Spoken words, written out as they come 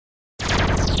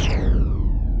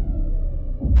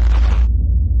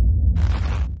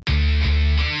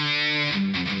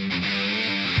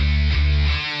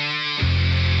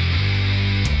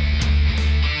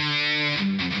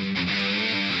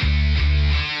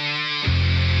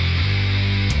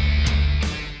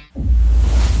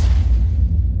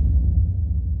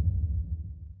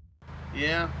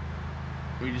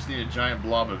just need a giant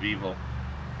blob of evil.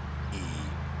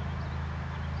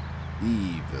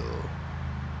 Evil.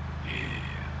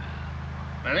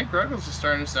 I think Ruggles is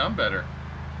starting to sound better.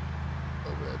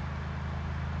 Oh, good.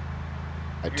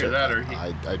 Either that or he...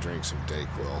 I drank some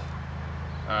Dayquil.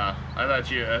 I thought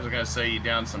I was gonna say you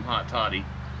downed some hot toddy.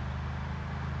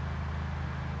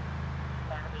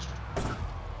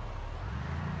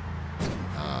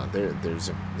 There's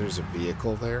a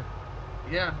vehicle there.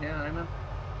 Yeah, I know.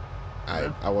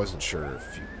 I wasn't sure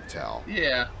if you could tell.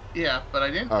 Yeah, but I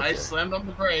didn't. Okay. I slammed on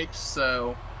the brakes,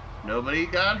 so nobody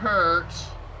got hurt.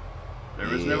 There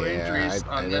was no injuries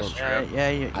on this trip.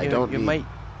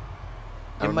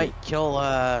 You might kill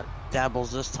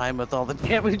Dabbles this time with all the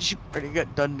damage you already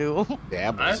got done to him.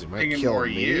 Dabbles, you might kill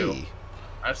me. You.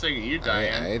 I was thinking you,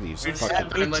 Diane. I had to use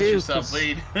let yourself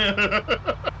lead.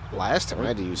 Last time I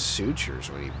had to use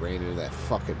sutures when he ran into that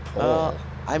fucking pole.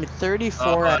 I'm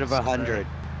 34 out of 100.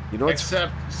 You know,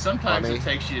 except sometimes it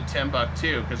takes you to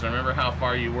Timbuktu, because remember how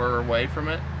far you were away from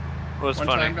it? It was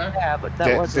funny. Yeah, but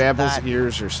that wasn't Dabble's that.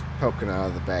 ears are poking out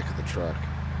of the back of the truck.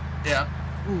 Yeah.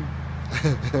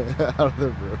 Out of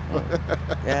the room.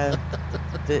 Yeah.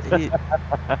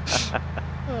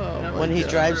 When he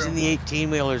drives in the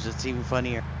 18-wheelers, it's even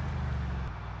funnier.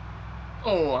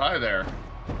 Oh, hi there.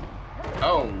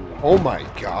 Oh. Oh my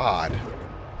God.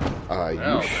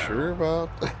 No, you sure about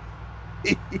that?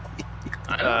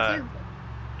 I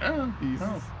don't think.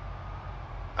 No.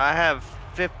 I have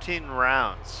 15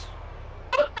 rounds.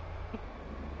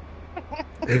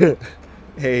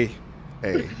 Hey.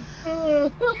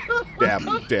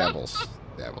 Dabbles.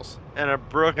 And a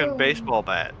broken baseball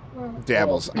bat.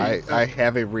 Dabbles, I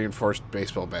have a reinforced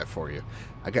baseball bat for you.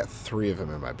 I got 3 of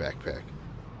them in my backpack.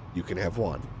 You can have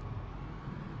one.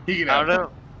 He can have one.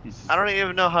 I don't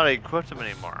even know how to equip them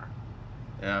anymore.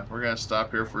 Yeah, we're gonna stop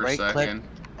here for a Right-click second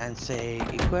and say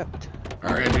equipped.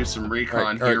 We're gonna do some recon All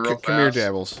right, here real fast. Come here,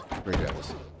 Dabbles. Come here,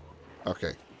 Dabbles.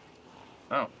 Okay.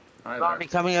 Oh, hi It's already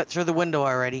coming out through the window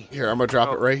already. Here, I'm gonna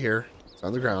drop it right here. It's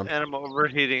on the ground. And I'm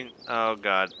overheating. Oh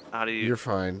God, how do you? You're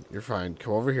fine.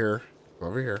 Come over here.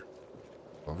 Over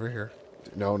here.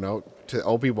 No. To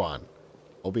Obi-Wan.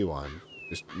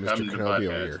 Just Mr. Kenobi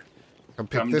over here. Come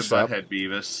pick this up. Butthead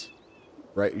Beavis.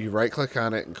 Right, you right-click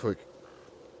on it and click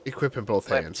equip in both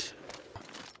hands.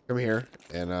 Come here,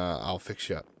 and I'll fix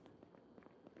you up.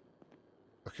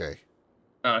 Okay.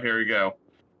 Oh, here we go.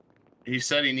 He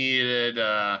said he needed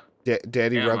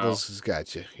Daddy ammo. Ruggles has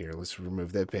got you. Here, let's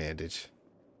remove that bandage.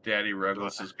 Daddy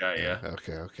Ruggles has got you.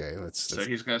 Okay. Let's So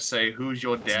he's gonna say, "Who's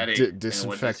your daddy?"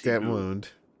 disinfect that wound.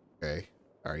 Okay.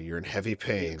 All right, you're in heavy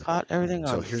pain. Caught everything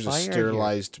on So here's a fire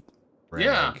sterilized rag.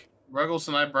 Yeah, Ruggles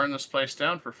and I burned this place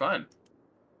down for fun.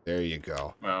 There you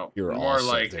go. Well, You're more awesome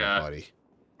like there, buddy.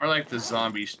 More like the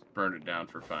zombies burned it down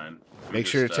for fun. Make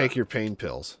sure to take your pain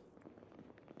pills.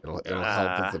 It'll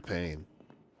help with the pain.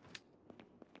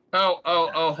 Oh,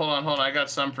 hold on. I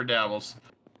got some for Dabbles.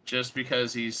 Just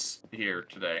because he's here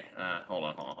today. Hold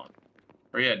on.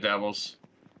 Where you at, Dabbles?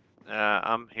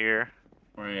 I'm here.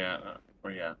 Where you at?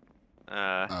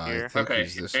 Here. Okay,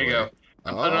 there you go.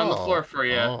 I'm putting it on the floor for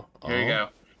you. Here you go.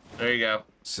 There you go.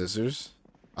 Scissors?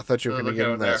 I thought you were going to give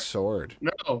him that sword.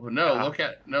 No. Look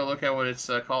at what it's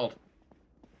called.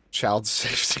 Child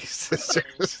safety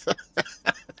scissors.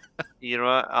 You know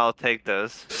what? I'll take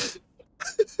those.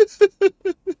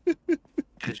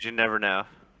 Because you never know.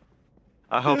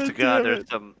 I hope to God there's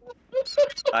some.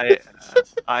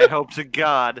 I hope to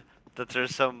God that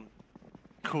there's some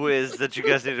quiz that you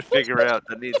guys need to figure out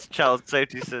that needs child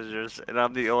safety scissors, and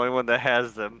I'm the only one that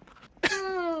has them.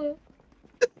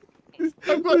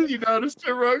 I'm glad you noticed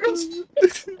it, Ruggles.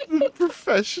 The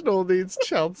professional needs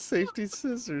child safety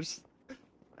scissors.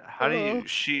 How do you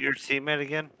shoot your teammate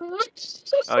again?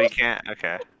 Oh, you can't?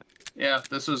 Okay. Yeah,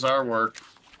 this was our work.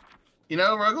 You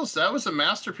know, Ruggles, that was a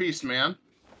masterpiece, man.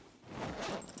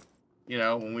 You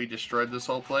know, when we destroyed this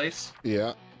whole place.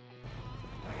 Yeah.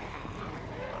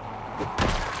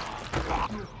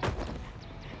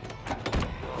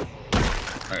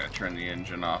 I gotta turn the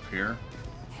engine off here,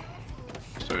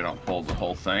 so we don't pull the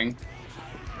whole thing.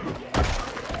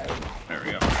 There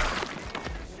we go.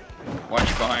 Watch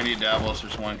behind you, Dabbles.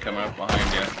 There's one coming up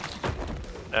behind you.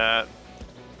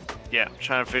 Yeah, I'm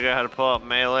trying to figure out how to pull out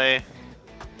melee.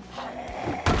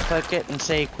 Click it and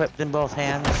say equipped in both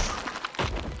hands.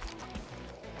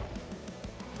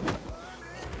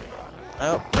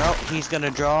 Oh, no, he's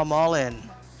gonna draw them all in.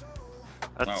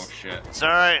 Oh shit. It's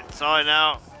alright, it's alright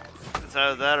now. It's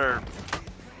either that or...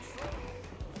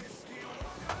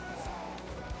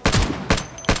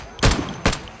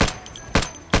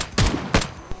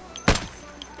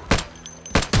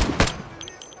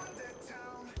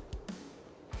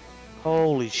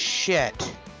 Holy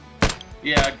shit.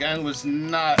 Yeah, a gun was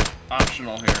not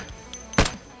optional here.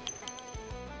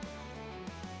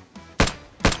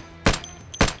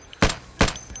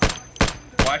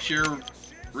 Watch your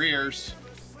rears.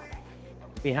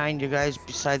 Behind you guys,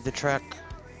 beside the truck.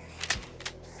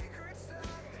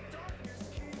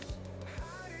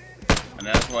 And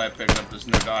that's why I picked up this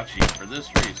Nagashi for this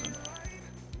reason.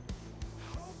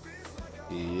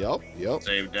 Yep.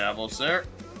 Save Dabbles there.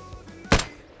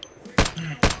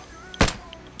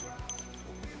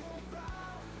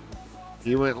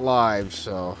 He went live,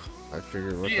 so I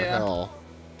figured, what the hell?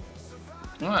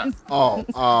 What?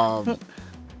 Oh,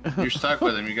 You're stuck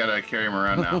with him. You gotta carry him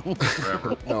around now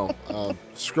forever. no.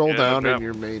 Scroll down in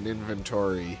your main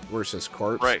inventory. Where's this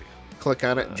corpse? Right. Click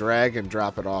on it, drag, and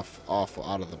drop it off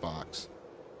out of the box.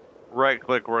 Right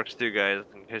click works too, guys,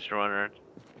 in case you're wondering.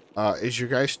 Is your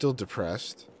guy still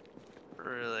depressed?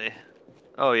 Really?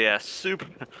 Oh yeah, super.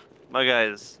 My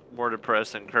guy's more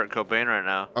depressed than Kurt Cobain right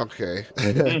now. Okay.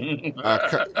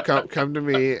 Come to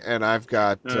me, and I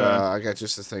got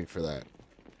just the thing for that.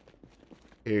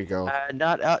 Here you go.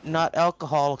 Not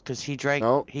alcohol, because he drank.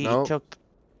 He took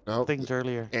things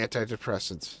earlier.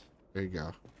 Antidepressants. There you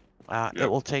go. It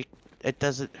will take. It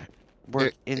doesn't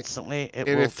work instantly. It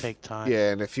will take time.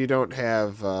 Yeah, and if you don't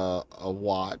have a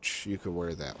watch, you can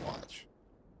wear that watch.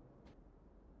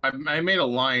 I made a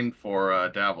line for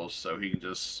Dabbles so he can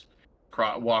just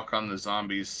walk on the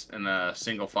zombies in a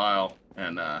single file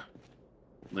and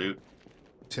loot.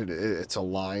 It's a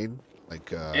line, like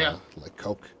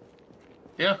Coke.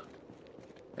 Yeah.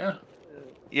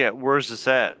 Yeah, where's this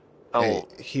at? Oh, Hey,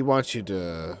 he wants you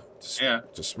to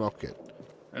smoke it.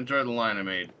 Enjoy the line I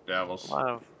made, Dabbles. a lot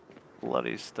of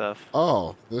bloody stuff.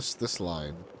 Oh, this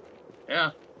line.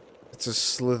 Yeah. It's a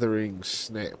slithering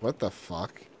snake. What the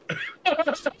fuck?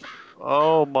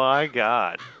 Oh my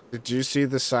god. Did you see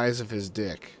the size of his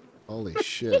dick? Holy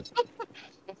shit.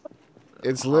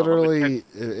 It's literally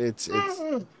it's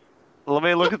Let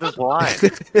me look at this line.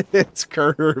 it's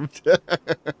curved.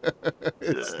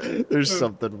 There's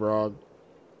something wrong.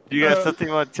 You got something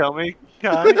you want to tell me,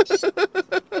 guys?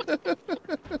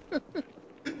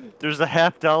 There's a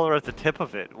 $50 at the tip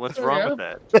of it. What's wrong with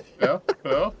that? Yeah.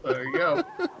 Well, there you go.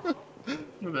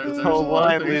 There's This a whole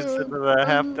lot of line leads things- into the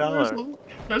 $50.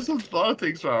 There's a lot of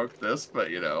things wrong with this, but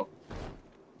you know.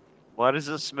 Why does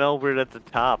it smell weird at the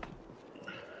top?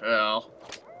 Well,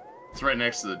 it's right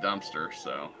next to the dumpster,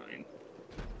 so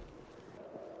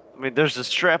I mean, there's a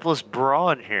strapless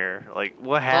bra in here. Like,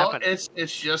 what happened? Well,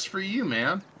 it's just for you,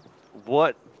 man.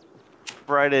 What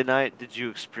Friday night did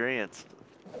you experience?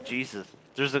 Jesus,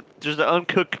 there's an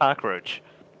uncooked cockroach.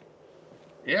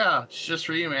 Yeah, it's just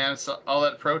for you, man. It's all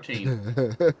that protein.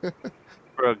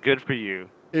 Bro, good for you.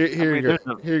 Here you mean,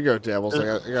 go. Here you go, Dabbles.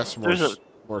 I got some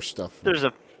more stuff. There's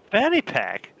a fanny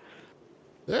pack.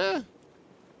 Yeah.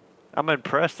 I'm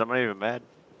impressed. I'm not even mad.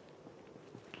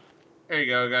 There you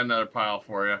go. I got another pile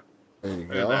for you. There you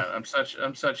Look go. at that.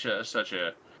 I'm such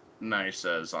a nice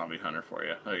zombie hunter for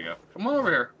you. There you go. Come on over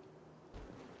here.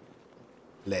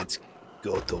 Let's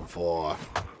go to war.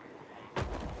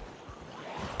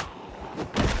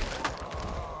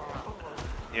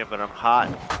 Yeah, but I'm hot.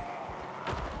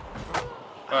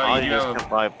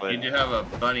 You do have a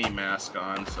bunny mask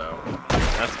on, so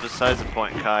That's besides the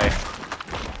point, Kai.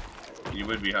 you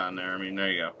would be hot in there. I mean,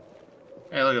 there you go.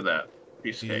 Hey, look at that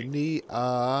piece of cake. May.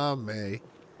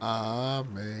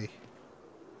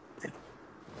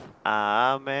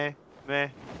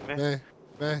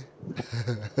 Meh.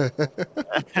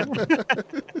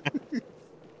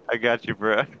 I got you,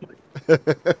 bro.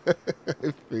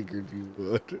 I figured you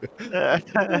would.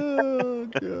 Oh,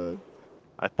 God.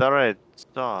 I thought I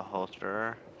saw a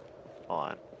holster. Hold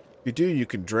on. If you do, you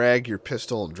can drag your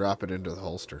pistol and drop it into the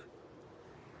holster.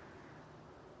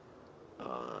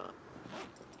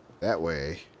 That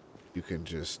way, you can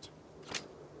just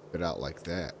get out like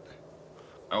that.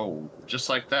 Oh, just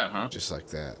like that, huh? Just like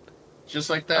that.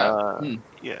 Just like that.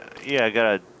 Yeah, I got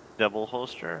a double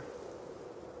holster.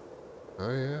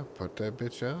 Oh, yeah. Put that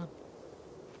bitch on.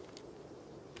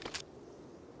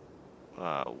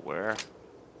 Where?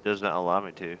 Does not allow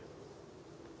me to.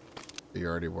 Are you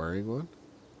already wearing one?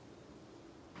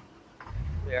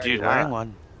 Dude, Wearing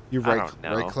one. You I don't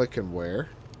know. right click and wear?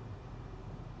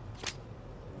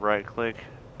 Right click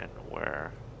and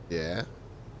where? Yeah.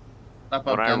 Up,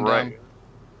 When I down, right,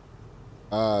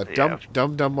 down.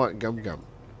 Dumb what? Gum.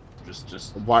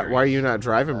 Just. Why are you not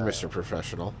driving, Mr.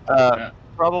 Professional?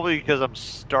 probably because I'm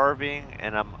starving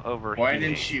and I'm overheating. Why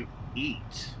didn't you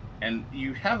eat? And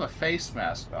you have a face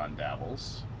mask on,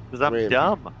 Dabbles. Because I'm Wait.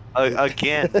 dumb.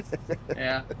 Again,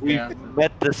 Yeah. we Yeah.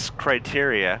 met this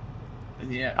criteria.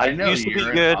 Yeah, I I know used to be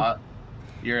you're good.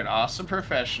 You're an awesome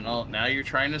professional. Now you're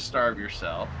trying to starve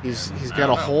yourself. He's and I got a don't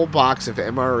know. whole box of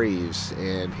MREs,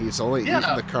 and he's only Yeah.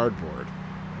 eating the cardboard.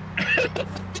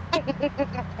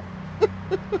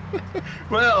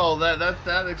 Well,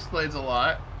 that explains a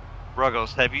lot.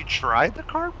 Ruggles, have you tried the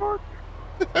cardboard?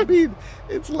 I mean,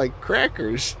 it's like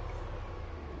crackers.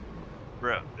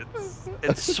 Bro,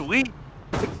 it's sweet.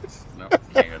 No,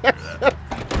 can't go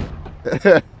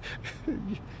through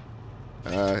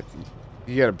that.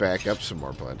 You gotta back up some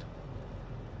more, bud.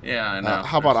 Yeah, I know.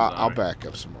 How about There's a I'll zombie. back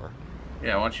up some more?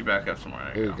 Yeah, why don't you back up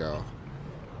somewhere? Here you go.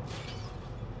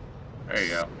 There you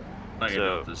go. Now you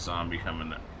know this zombie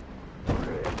coming in.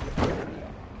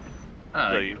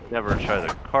 So you've never tried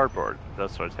the cardboard.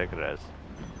 That's what I take it as.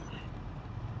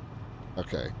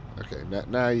 Okay.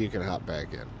 Now you can hop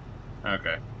back in.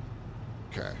 Okay.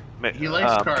 Okay. He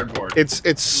likes cardboard. It's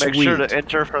Make sweet. sure to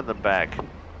enter from the back.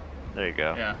 There you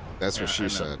go. Yeah. That's what she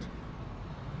said.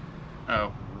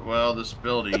 Oh, well, this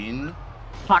building.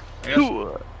 Fuck I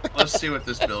guess, let's see what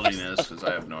this building is, because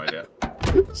I have no idea.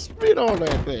 Spit on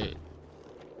that thing.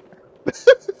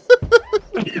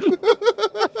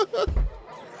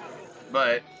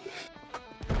 But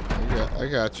I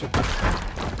got you.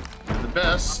 you're the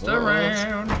best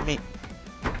around. I mean,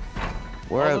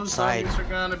 we're All those outside. zombies are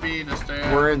gonna beat us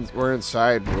down. We're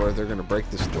inside, or they're gonna break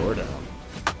this door down.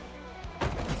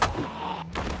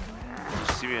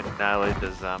 You see me annihilate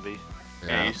the zombie.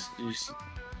 Yeah. Yeah,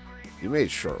 You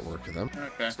made short work of them.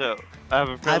 okay. So I have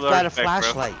a I've fairly got a large back, bro.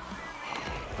 flashlight.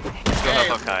 Let's go Hey,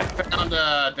 have Hawkeye. found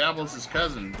Dabbles'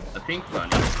 cousin, the pink bunny.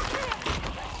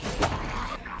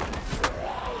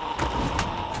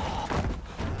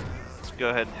 Let's go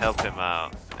ahead and help him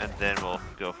out, and then we'll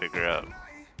go figure out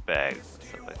bags and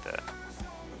stuff like that.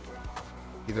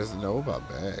 He doesn't know about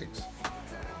bags.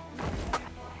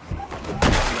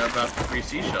 Don't know about the free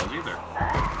seashells either.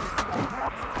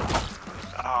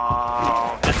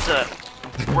 Oh, it's a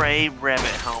gray rabbit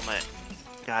helmet.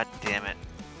 God damn it.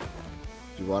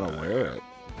 If you want to wear it,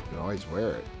 you can always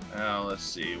wear it. Now let's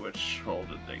see, which hole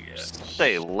did they get?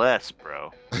 Say less,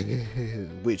 bro.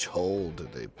 Which hole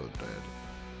did they put that?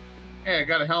 Hey, I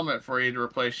got a helmet for you to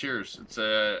replace yours. It's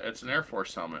an Air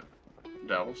Force helmet.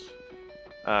 Devils.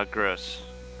 Gross.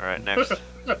 Alright, next.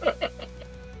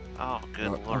 Oh, good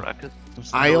lord.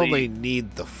 I only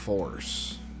need the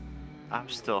force. I'm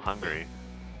still hungry.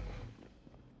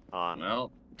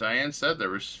 Well, Diane said there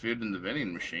was food in the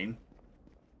vending machine.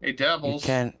 Hey, Dabbles. You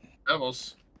can't.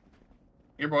 Devils.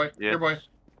 Here, boy. Yeah. Here, boy.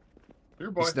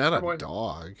 Here, boy. He's not Here, a boy.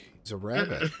 dog. He's a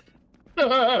rabbit.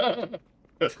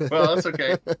 Well, that's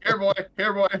okay. Here, boy.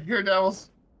 Here, boy. Here, Devils.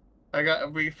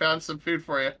 We found some food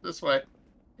for you. This way.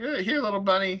 Here, little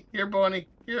bunny. Here, bunny.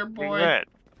 Here, boy. Red.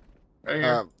 Right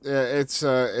here. Yeah, it's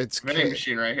Vending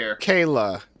machine right here.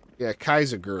 Kayla. Yeah,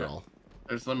 Kai's a girl.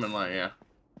 There's lemon light, yeah.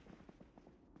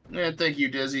 Yeah, thank you,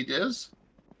 Dizzy Diz.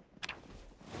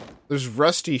 There's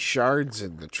rusty shards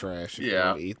in the trash. If you Yeah,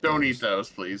 want to eat don't those. eat those,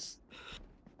 please.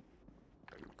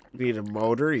 You can eat a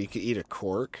motor. You can eat a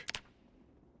cork.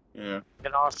 Yeah. You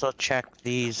can also check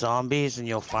the zombies and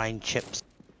you'll find chips.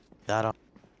 Oh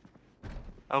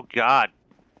god.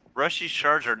 Rushy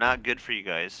shards are not good for you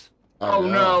guys. Oh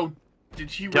no! Did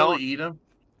she Don't- really eat them?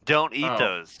 Don't eat Oh.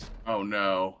 those. Oh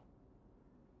no!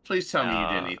 Please tell me you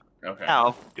didn't eat. Okay.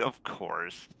 Oh, of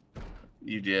course.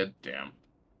 You did. Damn.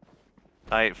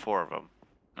 I ate 4 of them.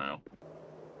 No.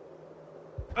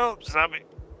 Oh, zombie.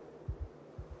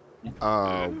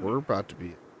 We're about to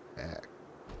be back.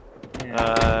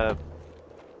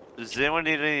 Does anyone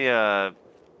need any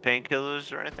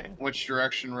painkillers or anything? Which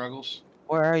direction, Ruggles?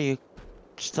 Where are you?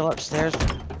 Still upstairs?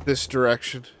 This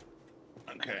direction.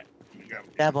 Okay. You got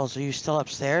me. Dabbles, are you still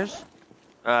upstairs?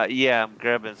 Yeah, I'm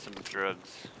grabbing some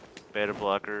drugs. Beta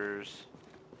blockers.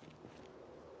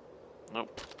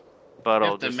 Nope. You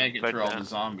Bottle have to make it through all the disinfectant.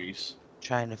 zombies.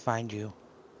 Trying to find you.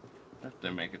 You have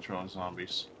to make it through all the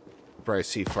zombies. You probably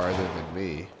see farther than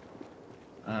me.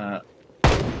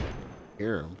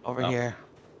 Hear him. Over Oh. here.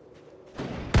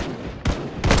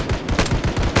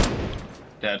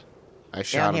 Dead. I Down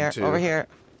shot him here. too. Over here.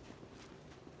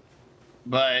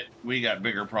 But we got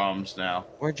bigger problems now.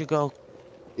 Where'd you go?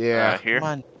 Yeah. Here. Come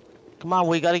on. Come on,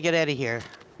 we gotta get out of here.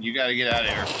 You got to get out of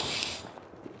here.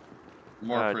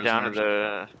 More Down to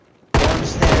prisoners. the.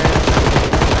 Downstairs.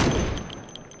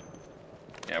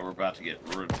 Yeah, we're about to get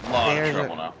a lot of There's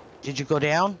trouble now. Did you go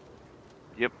down?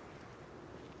 Yep.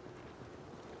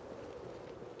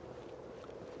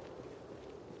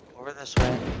 Over this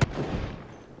way.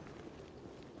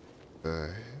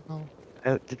 The hell?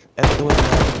 Out the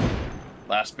window.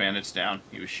 Last bandit's down.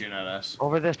 He was shooting at us.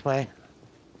 Over this way.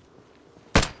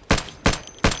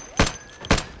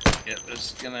 it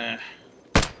was gonna.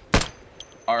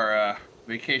 Our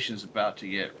vacation's about to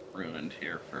get ruined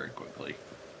here very quickly.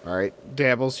 All right,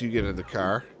 Dabbles, you get in the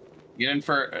car. Get in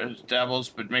for Dabbles,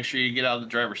 but make sure you get out of the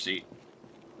driver's seat.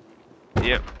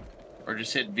 Yep. Or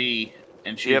just hit V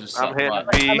and choose Yep, a stop I'm hitting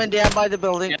button. V. Coming down by the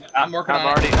building. Yeah, I'm working I'm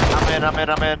on already. it.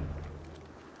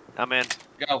 I'm in.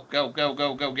 Go, go, go,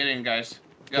 go, go. Get in, guys.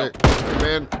 Go. Okay, come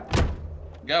in.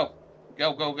 Go.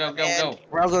 Go, go, go, go, And go.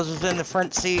 Ruggles is in the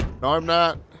front seat. No, I'm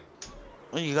not.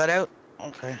 Oh, you got out?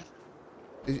 Okay.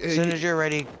 As soon as you're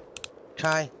ready,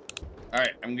 Kai.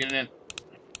 Alright, I'm getting in.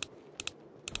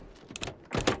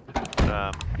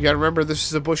 You gotta remember, this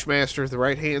is a Bushmaster. The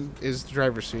right hand is the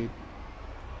driver's seat.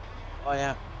 Oh,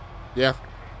 yeah. Yeah.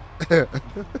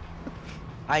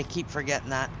 I keep forgetting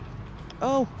that.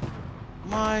 Oh,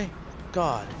 my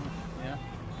God. Yeah.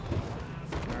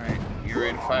 Alright, you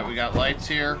ready to fight? We got lights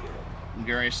here. I'm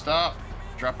getting ready to stop.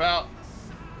 Drop out.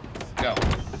 Go.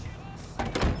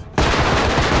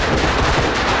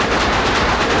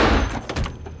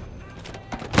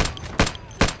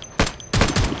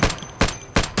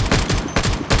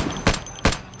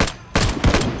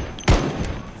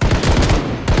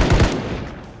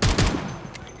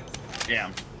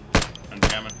 Jam. I'm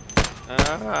jamming.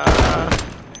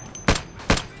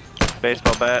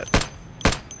 Baseball bat.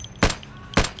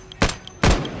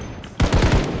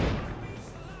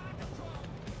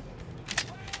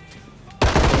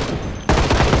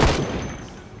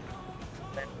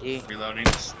 Reloading.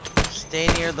 Stay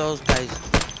near those guys.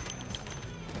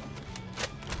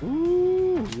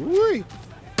 Ooh, wee.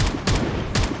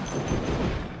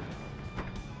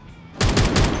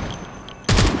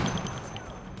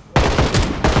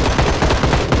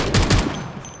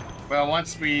 Well,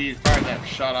 once we fired that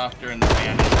shot off during the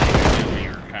bandit thing, we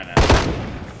were kind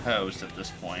of hosed at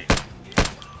this point.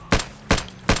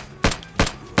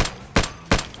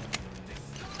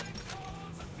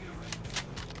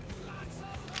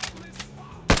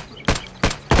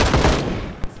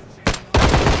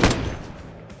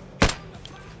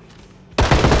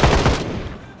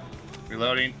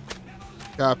 Reloading.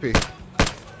 Copy.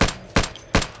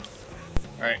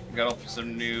 Alright, got open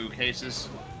some new cases.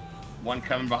 One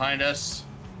coming behind us.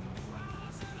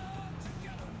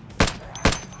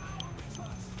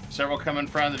 Several coming in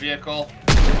front of the vehicle.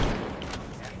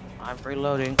 I'm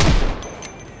reloading.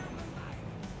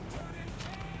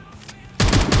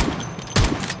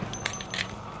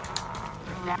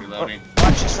 Reloading.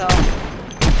 Watch yourself.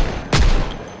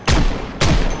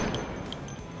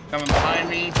 Coming behind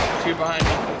me. Two behind me.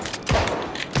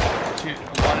 Two,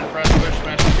 one in front of the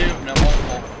Bushmaster. Two. No,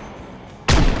 multiple.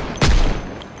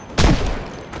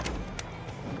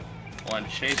 One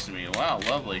chasing me. Wow,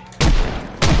 lovely.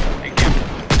 Thank you.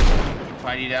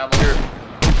 Behind you, Dabbles.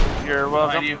 You're Behind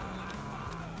welcome. you.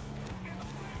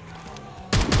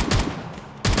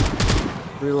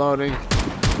 Reloading.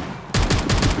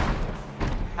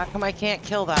 How come I can't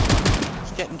kill that one?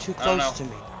 It's getting too I don't close to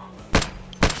know. me.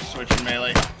 Switching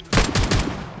melee.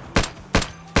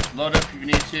 Load up if you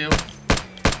need to.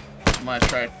 I might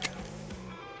try to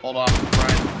hold off the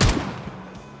front.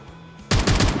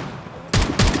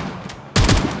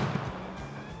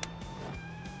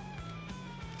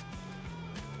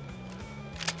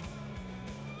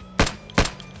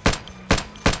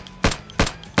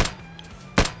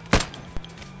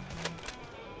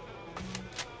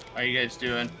 How you guys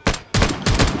doing?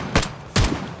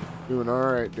 Doing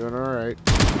alright, doing alright.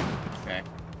 Okay.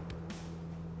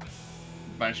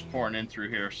 Bunch pouring in through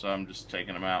here, so I'm just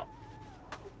taking them out.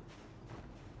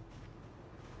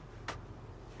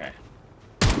 Okay.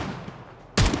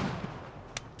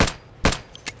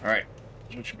 Alright.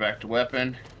 Switch back to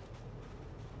weapon.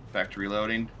 Back to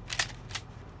reloading.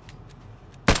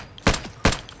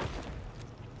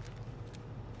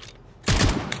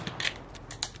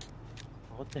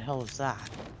 What the hell is that?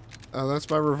 Oh, that's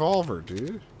my revolver,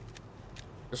 dude.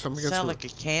 Guess something gets Sound like a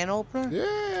can opener?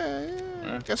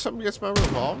 Yeah. Guess something gets my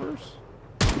revolvers.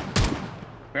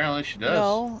 Apparently she does.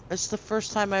 No, it's the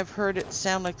first time I've heard it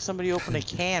sound like somebody opened a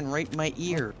can right in my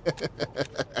ear.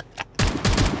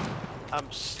 I'm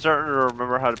starting to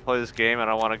remember how to play this game, and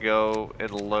I want to go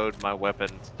and load my weapon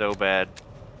so bad.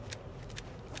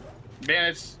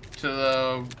 Bandits to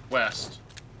the west.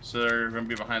 So they're going to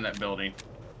be behind that building.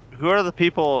 Who are the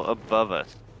people above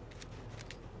us?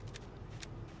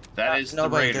 That is the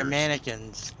Nobody, Raiders. they're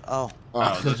mannequins. Oh.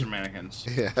 Oh, those are mannequins.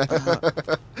 Yeah. Bro,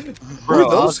 who are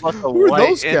those, I was about to who are light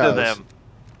those into guys?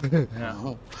 them.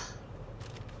 Yeah.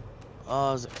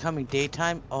 Oh, is it coming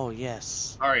daytime? Oh,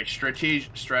 yes. All right,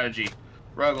 strategy.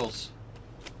 Ruggles,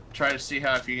 try to see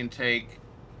how if you can take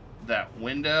that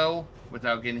window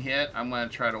without getting hit. I'm going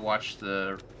to try to watch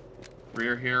the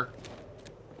rear here.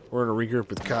 We're gonna regroup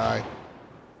with Kai.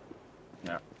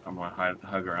 Yeah, I'm gonna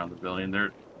hug around the building.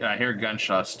 Yeah, I hear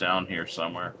gunshots down here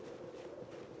somewhere.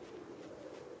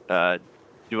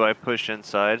 Do I push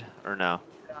inside or no?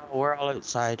 We're all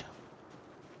outside.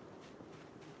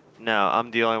 No, I'm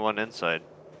the only one inside.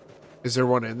 Is there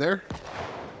one in there?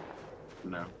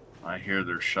 No, I hear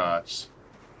their shots.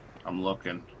 I'm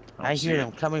looking. I hear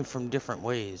them coming from different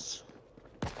ways.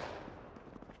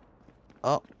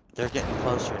 Oh, they're getting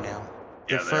closer now.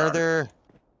 Yeah, They're they further.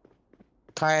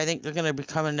 Kai, I think they're gonna be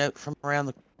coming out from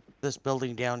around this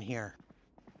building down here.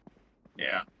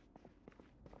 Yeah.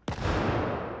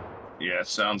 Yeah, it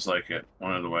sounds like it.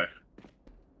 One other way.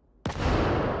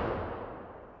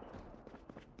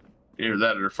 Either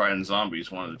that or they're fighting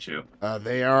zombies, one of the two.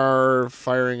 They are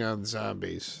firing on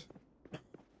zombies.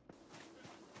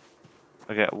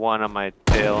 I got one on my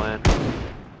tail end.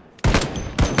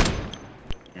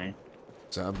 Okay.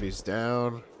 Zombies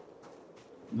down.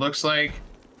 Looks like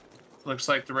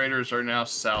the raiders are now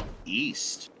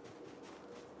southeast.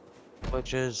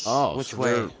 Which is Oh, which so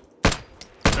way?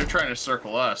 They're trying to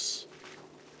circle us.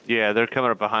 Yeah, they're coming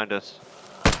up behind us.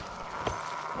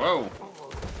 Whoa.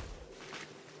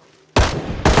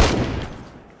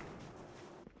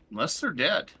 Unless they're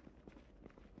dead.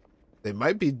 They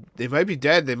might be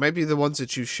dead. They might be the ones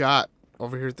that you shot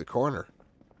over here at the corner.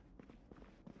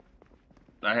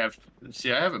 I have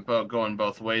it going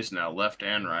both ways now, left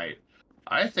and right.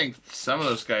 I think some of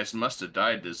those guys must have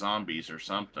died to zombies or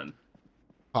something.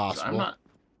 'Cause Possible.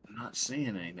 I'm not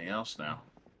seeing anything else now.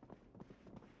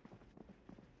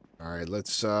 All right,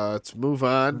 let's move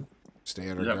on. Stay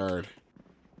on our Yep. guard.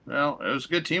 Well, it was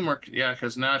good teamwork, yeah,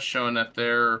 because now it's showing that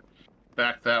they're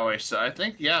back that way. So I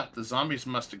think, yeah, the zombies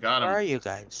must have got Where them. are you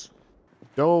guys?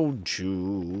 Don't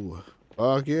you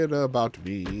forget about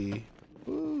me.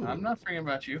 Ooh. I'm not forgetting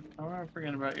about you. I'm not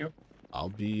forgetting about you. I'll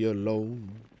be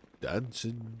alone,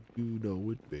 dancing, you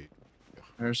know it, babe.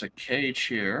 There's a cage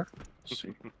here. Let's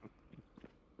see.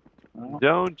 Oh,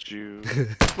 Don't you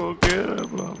forget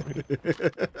about me.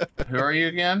 who are you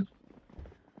again?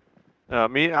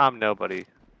 Me, I'm nobody.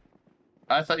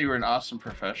 I thought you were an awesome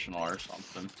professional or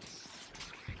something.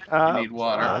 You need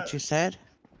water. What you said?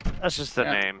 That's just the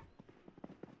Yeah. name.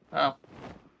 Oh.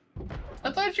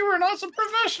 I thought you were an awesome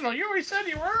professional. You always said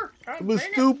you were. God I'm a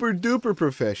dang it. super duper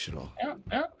professional. Yep.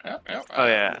 Oh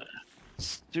yeah.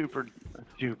 Super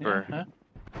duper. Yeah.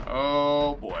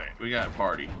 Oh boy, we got a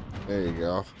party. There you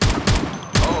go.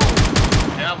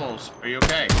 Oh, Dabbles, are you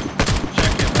okay?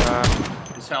 Check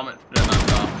him. His helmet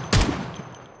knocked off.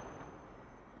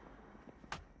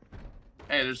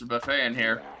 Hey, there's a buffet in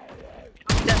here.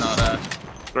 It's not us.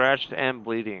 Scratched and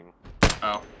bleeding.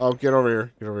 Oh, Oh, get over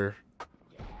here. Get over here.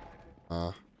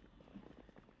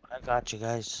 I got you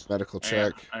guys. Medical yeah,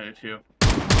 check. I do too.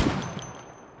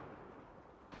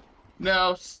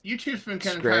 No, YouTube's been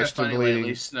kind of Scratched and funny bleeding.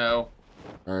 lately, Snow,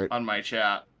 All right. on my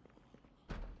chat.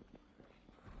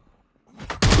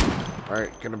 All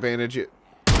right. Gonna bandage it.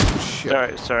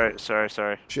 Shit.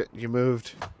 Sorry. Shit. You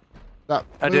moved. Stop.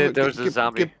 I Move did. it. There was a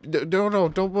zombie. No,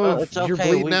 don't move. Oh, it's okay. You're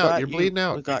bleeding we out. got You're you. bleeding We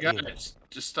out. got you. Guys,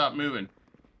 just stop moving.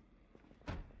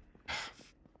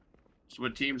 That's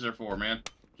what teams are for, man.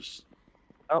 Just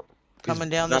Coming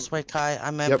down Stop. this way, Kai.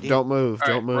 I'm Yep. empty. Don't move. All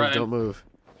Don't right, move. running. Don't move.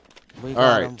 We All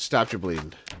got right. 'em. Stop your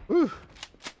bleeding. Whew.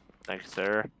 Thanks,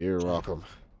 sir. You're welcome.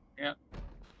 yeah,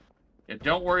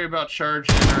 don't worry about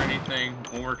charging or anything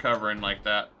when we're covering like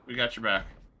that. We got your back.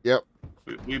 Yep.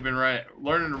 We've been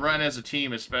learning to run as a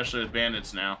team, especially with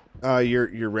bandits now.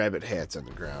 Your rabbit hat's on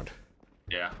the ground,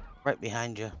 Yeah. Right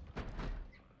behind you.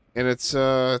 and it's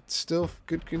still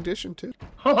good condition too.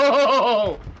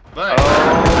 Oh, but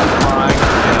Oh my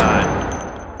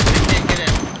god. they can't get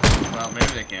in. Well, maybe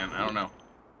they can. I don't know.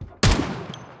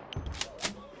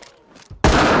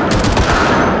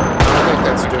 I don't think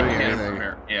that's I doing can't hit him from anything.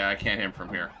 here. Yeah, I can't hit him from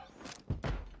here.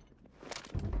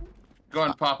 Go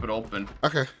and pop it open.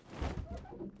 Okay.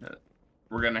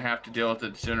 We're gonna have to deal with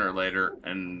it sooner or later,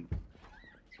 and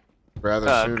Rather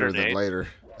sooner than Grenade. later.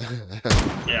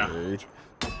 Yeah. Grenade.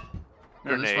 this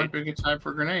Grenade. might be a good time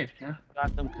for a grenade. Yeah.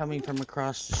 Got them coming from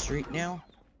across the street now.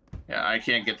 Yeah, I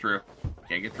can't get through.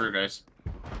 Can't get through, guys.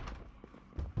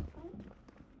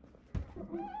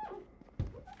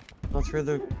 Go through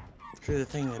the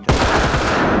thing. The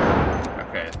door.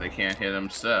 Okay, they can't hit him,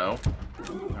 so.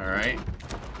 Alright.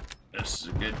 This is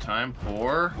a good time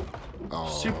for Oh,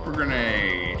 super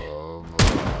grenade. oh,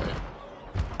 boy.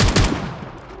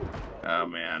 Oh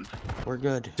man. We're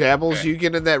good. Dabbles, Okay. you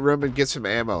get in that room and get some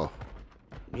ammo.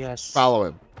 Yes. Follow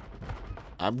him.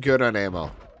 I'm good on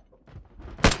ammo.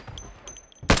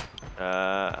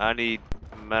 I need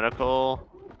medical.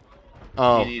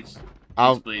 Oh, He's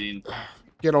I'll bleeding.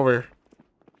 get over here.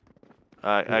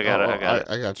 I got it. I got it.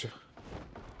 I got you.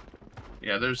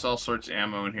 Yeah, there's all sorts of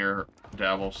ammo in here,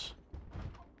 Dabbles.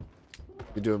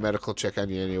 We do a medical check on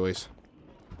you, anyways.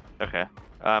 Okay.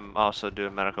 I'm also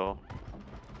doing medical.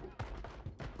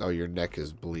 Oh, your neck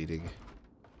is bleeding.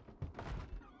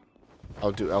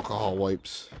 I'll do alcohol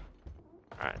wipes.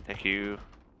 Alright, thank you.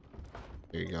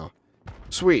 There you go.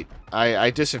 Sweet. I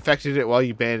disinfected it while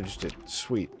you bandaged it.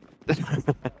 Sweet.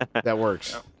 That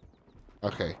works. Yep.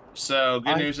 Okay. So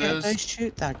good Why news can't I is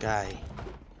shoot that guy?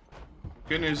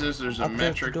 there's a Up there at the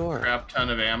metric door. crap ton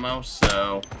of ammo.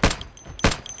 So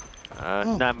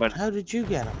Oh, Not much. how did you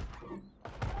get him?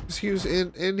 He was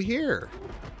in here.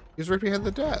 He was right behind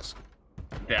the desk.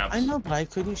 Dabs. I know, but I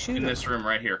couldn't shoot In him. this room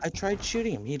right here. I tried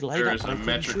shooting him. He'd light There up. is but I a couldn't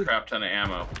metric shoot him. crap ton of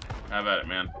ammo. How about it,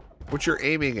 man? What you're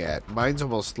aiming at? Mine's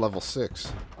almost level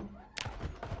 6.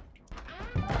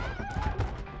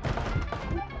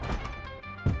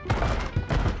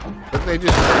 Didn't they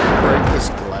just break this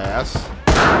glass?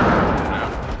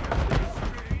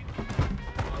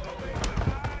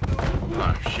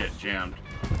 Oh shit, jammed.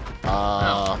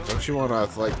 Don't you want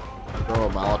to, like, throw a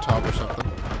Molotov or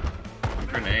something?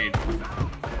 Grenade.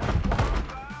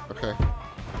 Okay.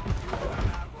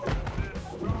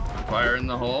 Fire in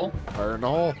the hole. Fire in the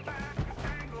hole.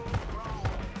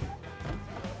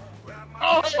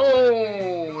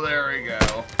 Oh, there we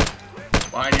go.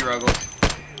 Behind you, Ruggles.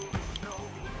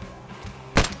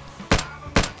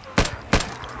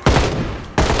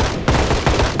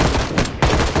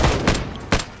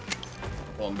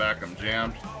 Pulling back, I'm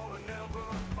jammed.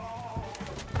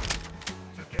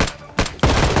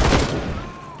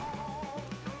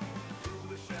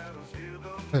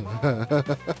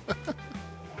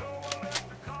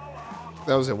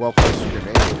 That was a well-placed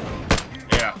grenade.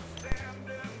 Yeah.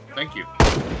 Thank you.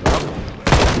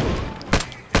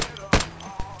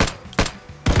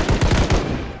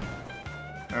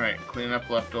 Alright, clean up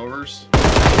leftovers.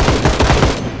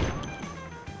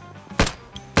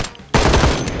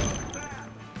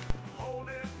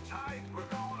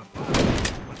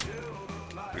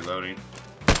 Reloading.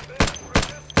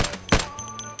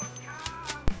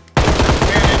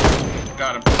 Bandit.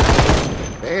 Got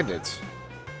him. Bandits.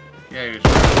 Yeah, he was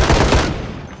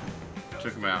right.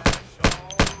 Took him out.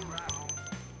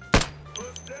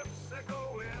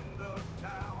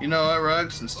 You know what,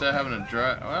 Ruggs? Instead of having to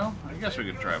drive... Well, I guess we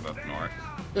could drive up north.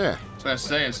 Yeah. I was going to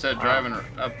say, instead of driving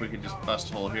up, we could just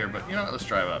bust a hole here. But you know what? Let's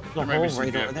drive up. The There may hole be some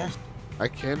right over vehicles. there. I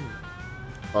can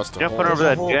bust a Jump hole. on over There's a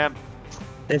that hole. gem.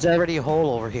 There's already a hole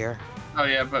over here. Oh,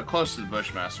 yeah, but close to the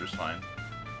Bushmaster's fine.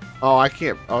 Oh, I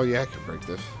can't. Oh, yeah, I can break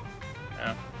this.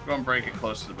 Yeah. Go and break it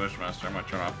close to the Bushmaster. I'm going to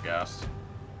turn off gas.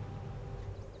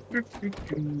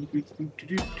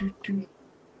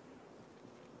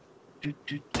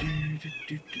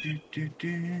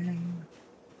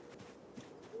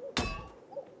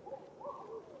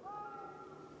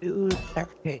 Ooh,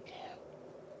 perfect.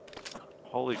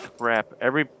 Holy crap.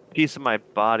 Every piece of my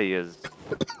body is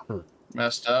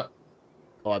Messed up.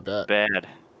 Oh, I bet. bad.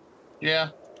 Yeah,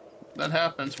 that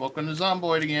happens. Welcome to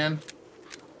Zomboid again.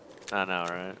 I know,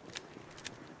 right?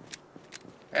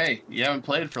 Hey, you haven't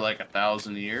played for like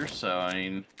 1,000 years, so I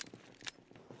mean,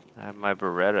 I have my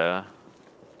Beretta.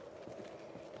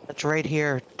 It's right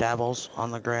here, Dabbles,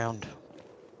 on the ground.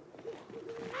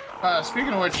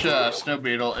 speaking of which, Snow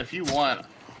Beetle, if you want,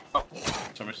 oh,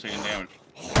 somebody's taking damage.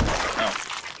 Oh,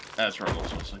 that's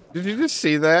Ruggles mostly. Did you just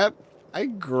see that? I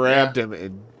grabbed him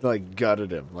and, like,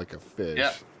 gutted him like a fish.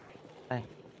 Yep. Hey.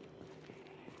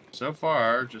 So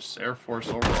far, just Air Force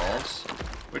overalls,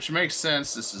 which makes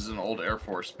sense. This is an old Air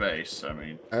Force base. I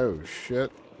mean, Oh, shit.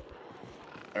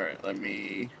 all right, let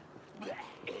me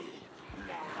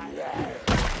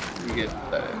get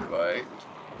that invite.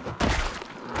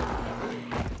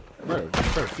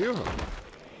 Quite a few of them.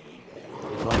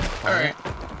 All right,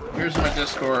 here's my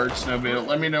Discord, Snow Beetle.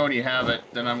 Let me know when you have it,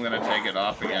 then I'm gonna take it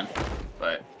off again.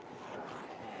 But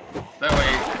that way,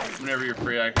 whenever you're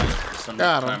free, I can Got 'em.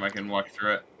 sometime I can walk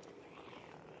through it.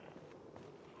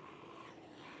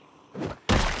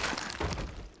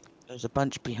 There's a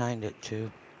bunch behind it,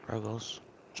 too, Ruggles.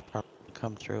 Should probably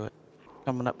come through it.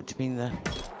 Coming up between the...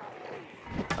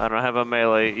 I don't have a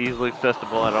melee. Easily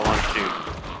accessible. I don't want to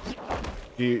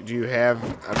shoot. Do you have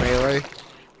a melee?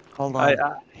 Hold on.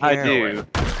 I Here. do.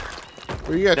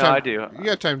 Well, you got No, time, I do. You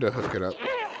got time to hook it up.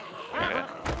 Okay.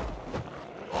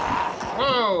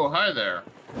 Whoa, hi there.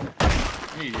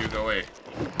 I need you to go away.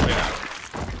 Lay down.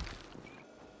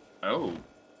 Oh,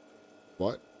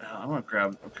 What? I'm gonna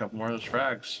grab a couple more of those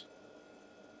frags.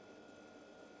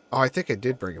 Oh, I think I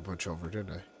did bring a bunch over,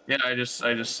 didn't I? Yeah,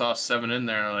 I just saw 7 in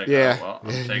there. And I'm like, Yeah. oh,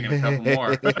 well, I'm taking a couple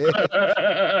more.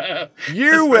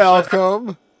 You're Especially-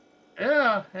 welcome.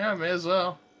 Yeah, may as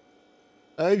well.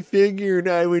 I figured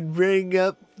I would bring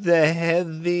up the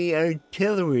heavy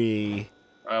artillery.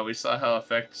 We saw how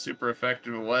super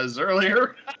effective it was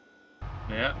earlier.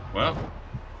 Yeah, well,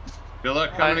 good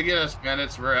luck coming to get us,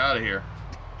 bandits. We're out of here.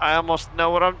 I almost know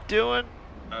what I'm doing.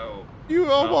 Oh,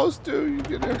 You almost do. You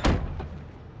did it.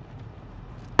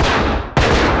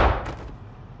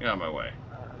 get out of my way.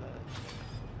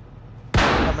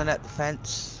 Coming at the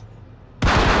fence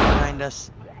behind us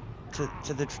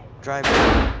to the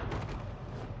driveway.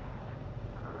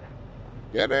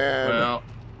 Get in. Well,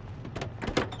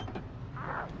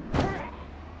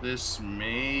 this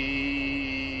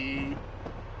may.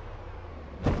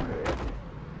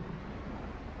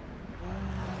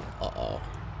 Uh-oh.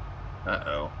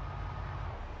 Uh-oh.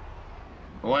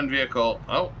 One vehicle.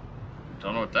 Oh,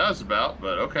 don't know what that was about,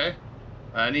 but okay.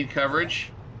 I need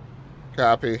coverage.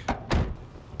 Copy.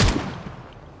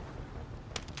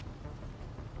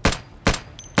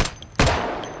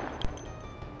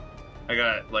 I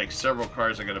got like several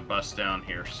cars I gotta bust down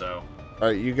here, so. All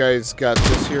right, you guys got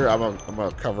this here. I'm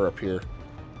gonna cover up here.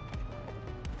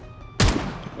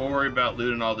 We'll worry about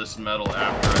looting all this metal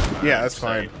after. Yeah, that's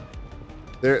fine.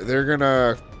 They're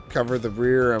gonna cover the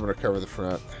rear. I'm gonna cover the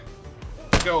front.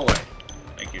 Go away.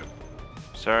 Thank you.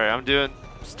 Sorry, I'm doing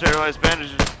sterilized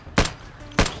bandages.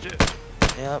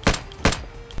 Yep.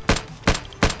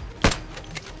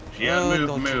 Yeah, Oh,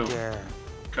 don't you move. dare.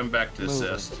 Come back to Move.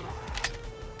 assist.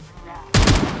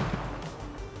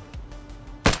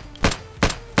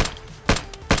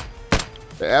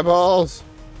 Dabbles.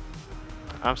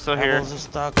 I'm still here. Dabbles is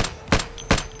stuck.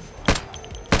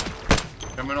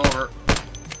 Coming over.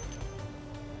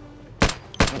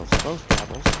 Those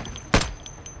Dabbles.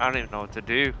 I don't even know what to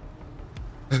do.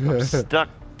 I'm stuck.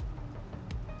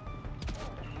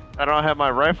 I don't have my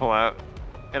rifle out,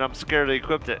 and I'm scared to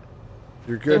equip it.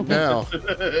 You're good now.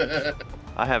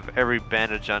 I have every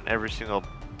bandage on every single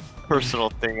personal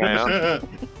thing I own.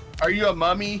 Are you a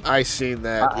mummy? I seen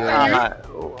that. Yeah.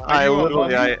 I you a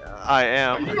literally, mummy? I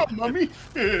Are am. you a mummy?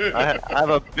 I have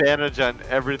a bandage on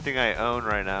everything I own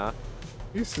right now.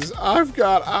 He says, "I've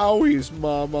got owies,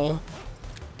 mama."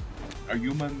 Are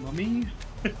you my mummy?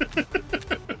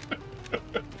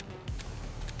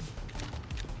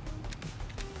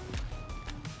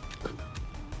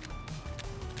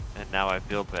 And now I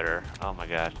feel better. Oh my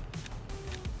god.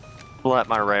 Let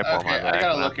my rifle on my Okay, back. I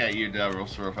gotta man. look at you,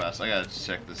 Dabbles, real fast. I gotta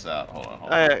check this out. Hold on.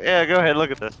 Oh, yeah, go ahead. Look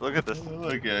at this. Look at this.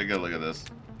 Okay, I gotta look at this.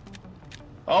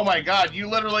 Oh my god, you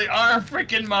literally are a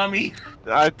freaking mummy!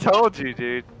 I told you,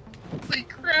 dude. Holy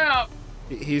crap!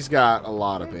 He's got a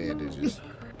lot of bandages.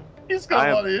 He's got I a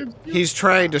am- lot of him. He's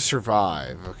trying to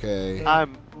survive. Okay.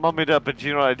 I'm mummied up, but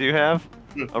you know what I do have?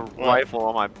 A rifle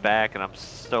on my back, and I'm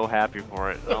so happy for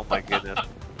it. Oh my goodness.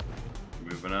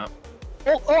 Moving up.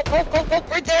 Oh, right there!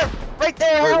 Right there! Wait,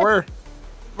 help! where?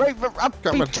 Right up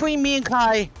Coming. between me and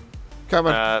Kai.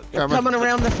 Coming. Uh, Coming. Coming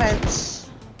around the fence.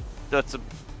 That's a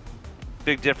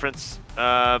big difference.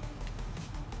 All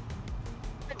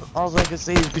I can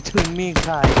say is between me and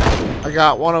Kai. I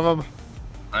got one of them.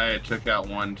 I took out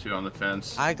 1, 2 on the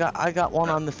fence. I got one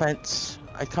on the fence.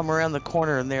 I come around the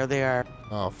corner and there they are.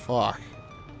 Oh fuck.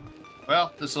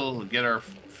 Well, this'll get our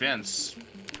fence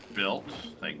built,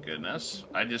 thank goodness.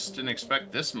 I just didn't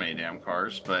expect this many damn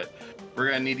cars, but we're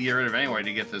gonna need to get rid of anyway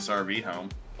to get this RV home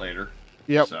later.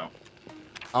 Yep. So,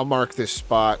 I'll mark this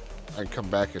spot and come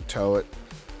back and tow it.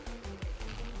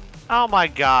 Oh my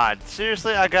god.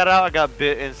 Seriously, I got out, I got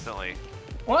bit instantly.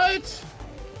 what?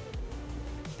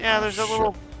 Yeah, there's a shit.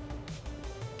 little...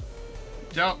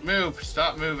 Don't move.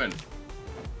 Stop moving.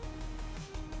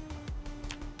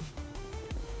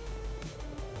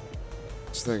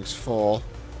 This thing's full.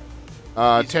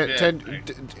 He's 10, bit.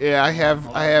 10 yeah, I have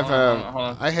Hold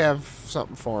on. I have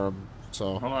something for him.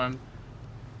 So Hold on.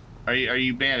 Are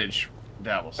you bandaged,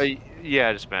 Dabbles? yeah,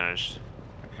 I just managed.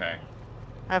 Okay.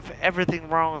 I have everything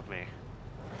wrong with me.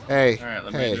 hey, All right.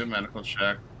 Let hey, me do a medical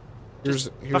check. here's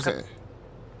fucking- a,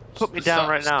 Put me down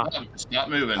right now. Stop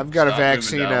moving. I've got a Stop moving,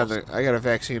 vaccine on Dabbles. the I got a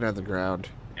vaccine on the ground.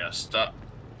 Yeah. Stop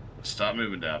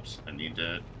moving, Dabs. I need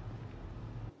to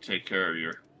take care of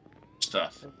your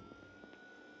stuff.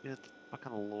 Good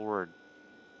fucking lord.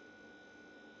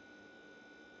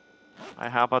 I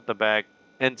hop out the back.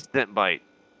 Instant bite.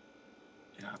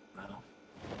 Yeah. Well.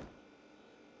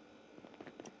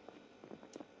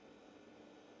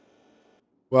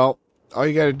 Well, all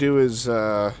you got to do is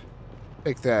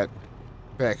take that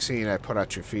vaccine I put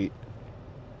out your feet.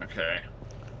 Okay.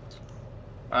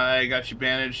 I got you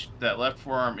bandaged. That left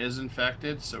forearm is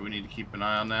infected, so we need to keep an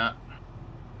eye on that.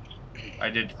 I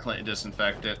did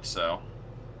disinfect it, so.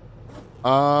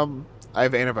 I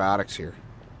have antibiotics here.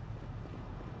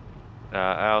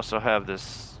 I also have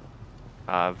this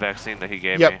vaccine that he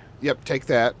gave Yep, me. yep. Take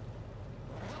that,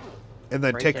 and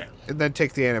then Right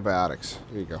take the antibiotics.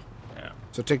 Here you go. Yeah.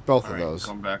 So take both All of right, those.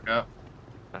 come back up.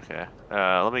 Okay.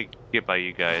 Let me get by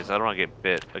you guys. I don't want to get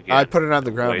bit again. I put it on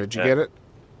the ground. Wait, Did you get it?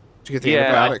 Did you get the Yeah,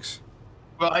 antibiotics?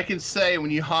 Well, I can say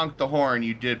when you honked the horn,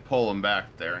 you did pull him back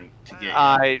there to get you.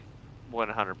 I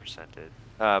 100% did.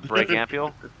 Break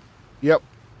ampule? Yep.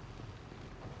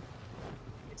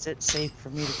 Is it safe for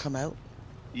me to come out?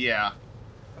 Yeah.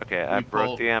 Okay, I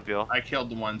broke the ampule. I killed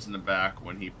the ones in the back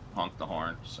when he honked the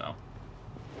horn, so.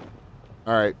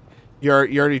 All right. You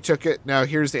already took it. Now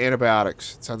here's the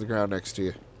antibiotics. It's on the ground next to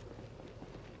you.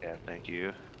 Yeah, thank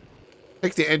you.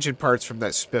 Take the engine parts from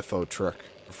that Spiffo truck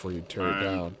before you tear it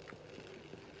down.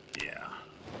 Yeah,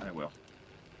 I will.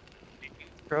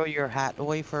 Throw your hat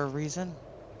away for a reason?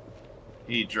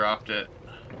 He dropped it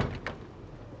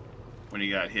when he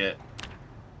got hit.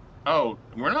 Oh,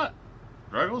 we're not...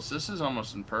 Ruggles, this is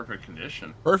almost in perfect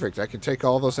condition. Perfect. I can take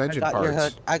all those engine I got your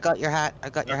parts. hood. I got your hat. I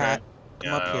got your Okay. hat.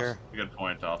 Come up here. Good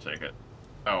point. I'll take it.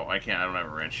 Oh, I can't. I don't have a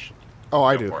wrench. Oh,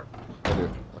 I Go do. for it. I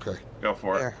do. Okay. Go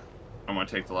for it. Here. I'm going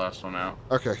to take the last one out.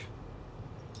 Okay.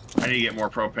 I need to get more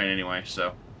propane anyway,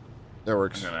 so That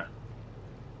works. I'm going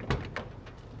to...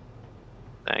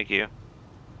 Thank you.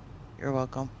 You're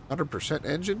welcome. 100%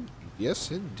 engine?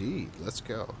 Yes, indeed. Let's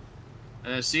go.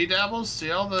 See, Dabbles?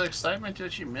 See all the excitement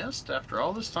that you missed after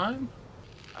all this time?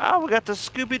 Oh, we got the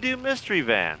Scooby-Doo mystery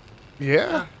van.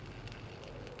 Yeah.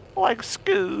 Like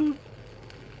Scoob.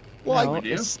 Like no, we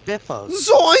do? it's Spiffos.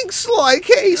 Zoinks! Like,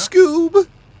 hey, Scoob!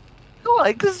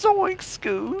 Like Zoink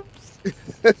Scoobs.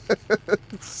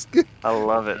 I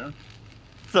love it. Yeah.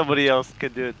 Somebody else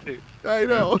can do it too. I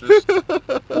know.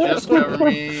 Just cover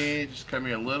me. Just cover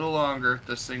me a little longer.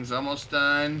 This thing's almost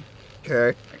done.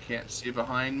 Okay. I can't see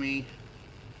behind me.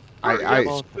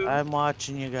 I'm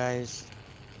watching you guys.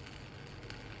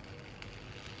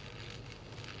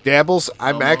 Dabbles,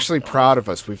 I'm Almost, actually almost. proud of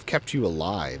us. We've kept you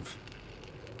alive.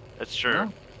 That's true. Yeah.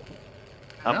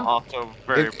 I'm Yeah. also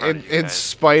very proud of you In guys.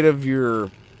 spite of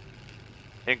your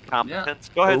Incompetence.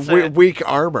 Go ahead and say it. weak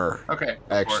armor, Okay. go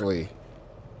for it. actually.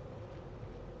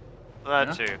 That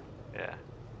Yeah. too. Yeah.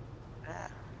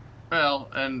 Well,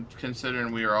 and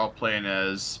considering we were all playing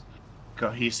as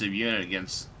cohesive unit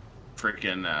against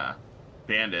freaking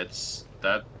bandits,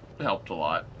 that helped a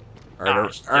lot. All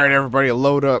right, all right, everybody,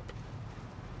 load up.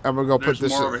 I'm gonna go There's put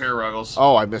this. more over here, Ruggles.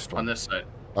 Oh, I missed On one. this side.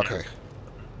 Okay.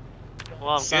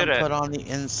 Well, I'm Some good at put on the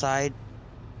inside.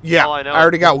 Yeah, All I know I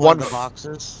already is got one. of the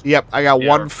boxes. Yep, I got Yeah,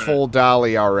 one we're full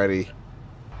dolly already.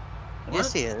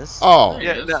 Yes, he is. Oh, There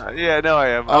Yeah, it is. no, I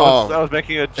am. Oh. I was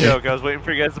making a joke. I was waiting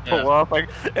for you guys to pull Yeah. off. Like,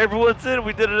 everyone's in.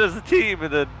 We did it as a team,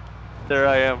 and then there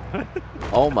I am.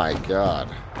 oh my God.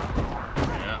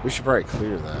 Yeah. We should probably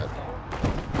clear that.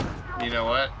 You know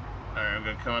what? All right, I'm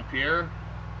gonna come up here.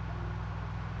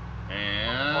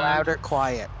 And Loud or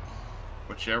quiet.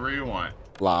 whichever you want.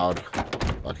 Loud.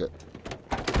 Fuck it.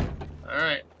 All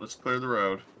right, let's clear the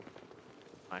road.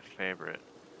 My favorite.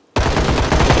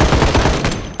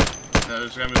 Now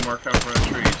there's gonna be more cover in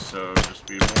the trees, so just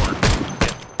be warned.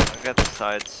 I got the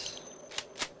sides.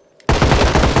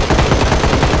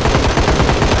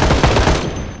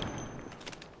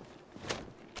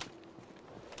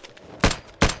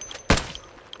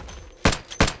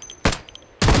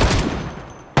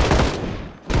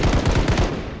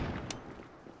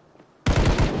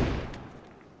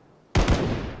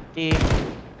 D.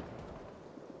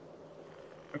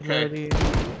 Okay, Ready. we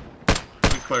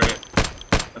cleared it.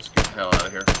 Let's get the hell out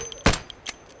of here.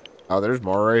 Oh, there's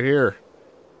more right here.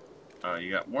 Oh,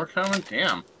 you got more coming?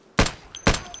 Damn.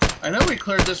 I know we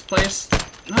cleared this place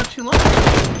not too long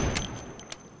ago.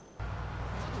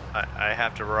 I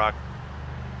have to rock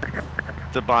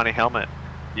the Bonnie helmet.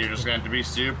 You're just going to have to be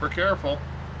super careful.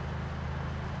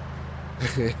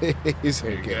 He's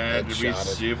gonna You're get going to have to be headshotted.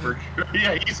 super.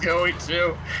 Yeah, he's going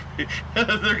to. They're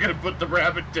going to put the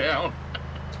rabbit down.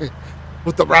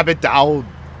 Put the rabbit down.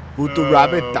 Put the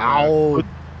rabbit Oh, down.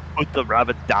 Put the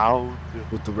rabbit down.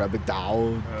 Put the rabbit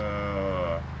down.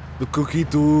 Uh, The cookie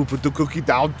too. Put the cookie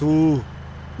down too.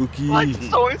 Cookie. Like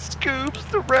soy scoops,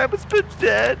 the rabbit's been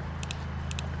dead.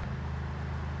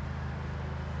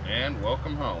 and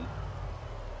welcome home.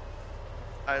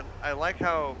 I like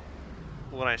how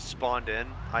when I spawned in,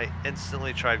 I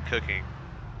instantly tried cooking.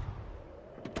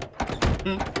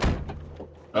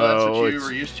 Oh, that's Oh, what you it's-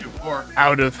 were used to before.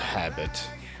 Out of habit.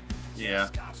 Yeah.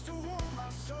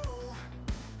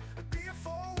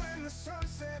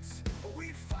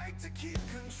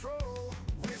 control.